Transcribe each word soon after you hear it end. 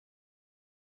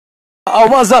Oh,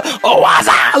 what's up? Oh, what's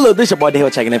up? Look, this your boy D-Ho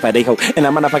checking in for D-Ho. And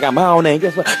I'm motherfucking my own name.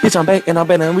 Guess what? Bitch, I'm back and I'm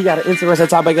better. And we got an interesting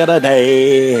topic of the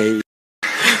day.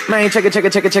 Man, check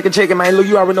it, man. Look,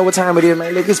 you already know what time it is,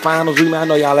 man. Look, it's finals week, man. I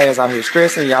know y'all ass out here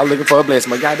stressing. Y'all looking for a blessing.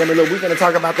 But goddamn it, look, we finna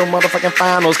talk about them motherfucking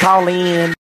finals. Call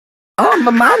in.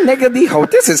 My nigga D-Ho,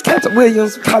 this is Captain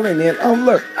Williams calling in.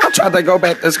 Look, I tried to go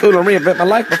back to school and reinvent my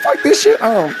life, but fuck this shit.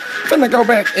 Finna go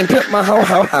back and pimp my whole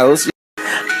house.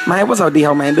 Man, what's up,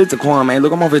 D-Ho, man? This is the Quan, man.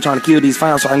 Look, I'm over here trying to kill these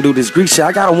finals so I can do this Greek shit.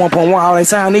 I got a 1.1. All they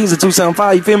sound needs a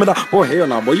 275. You feel me, dog? Boy, hell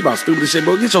no, boy. You about stupid as shit,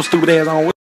 boy. Get your stupid ass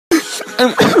on.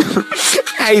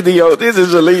 Hey, D-Ho, this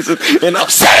is Elisa, and I'm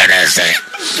saying that shit.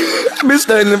 I've been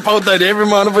studying in 430 every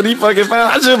morning for these fucking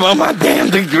finals. I just want my damn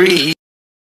degree.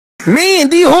 Man,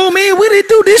 D-Ho, man, what they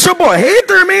do? This your boy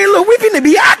Heather, man. Look, we finna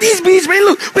be out this bitch, man.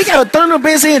 Look, we got a turn up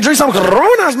and drink some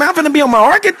Coronas, man. I'm finna be on my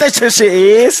architecture shit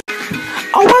is.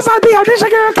 Oh, what's up, D-Ho? This your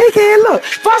girl Kiki. Look,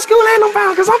 fuck school ain't no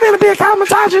found, cause I'm finna be a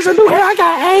cosmetologist and do hair. I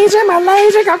got Asian, and my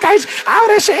laser, Caucasian, all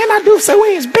that shit, and I do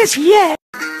sewings, bitch, yeah.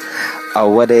 Oh,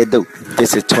 what they do?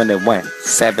 This is 21,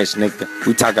 savage nigga.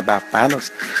 We talk about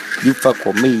finals. You fuck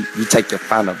with me, you take your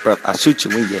final breath. I shoot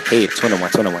you in your head,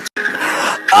 21.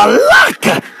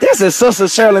 Alaka! This is Sister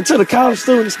Sherilyn to the college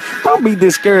students. Don't be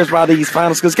discouraged by these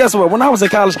finals, because guess what? When I was in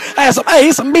college, I had some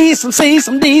A, some B, some C,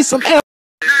 some D, some F.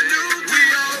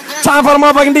 Time for the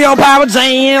motherfucking D-Ho Power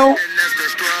Jam.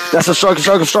 That's a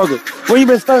struggle. When you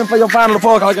been studying for your final at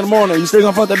 4 o'clock in the morning, you still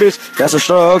gonna fuck that bitch? That's a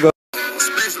struggle.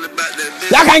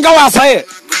 Y'all can't go outside.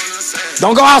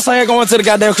 Don't go outside going to the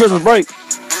goddamn Christmas break.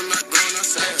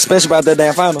 Especially about that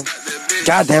damn final.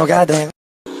 Goddamn.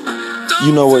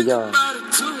 You know what, y'all?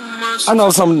 I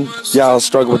know some of y'all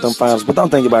struggle with them finals, but don't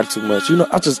think about it too much. You know,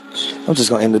 I'm just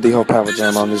gonna end the D-Ho Power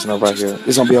Jam on this note right here.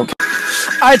 It's gonna be okay.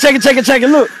 Alright, check it.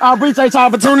 Look, I appreciate y'all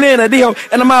for tuning in to D-Ho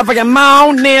and the motherfucking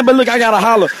morning. But look, I gotta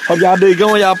holler. Hope y'all did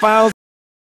go in y'all finals.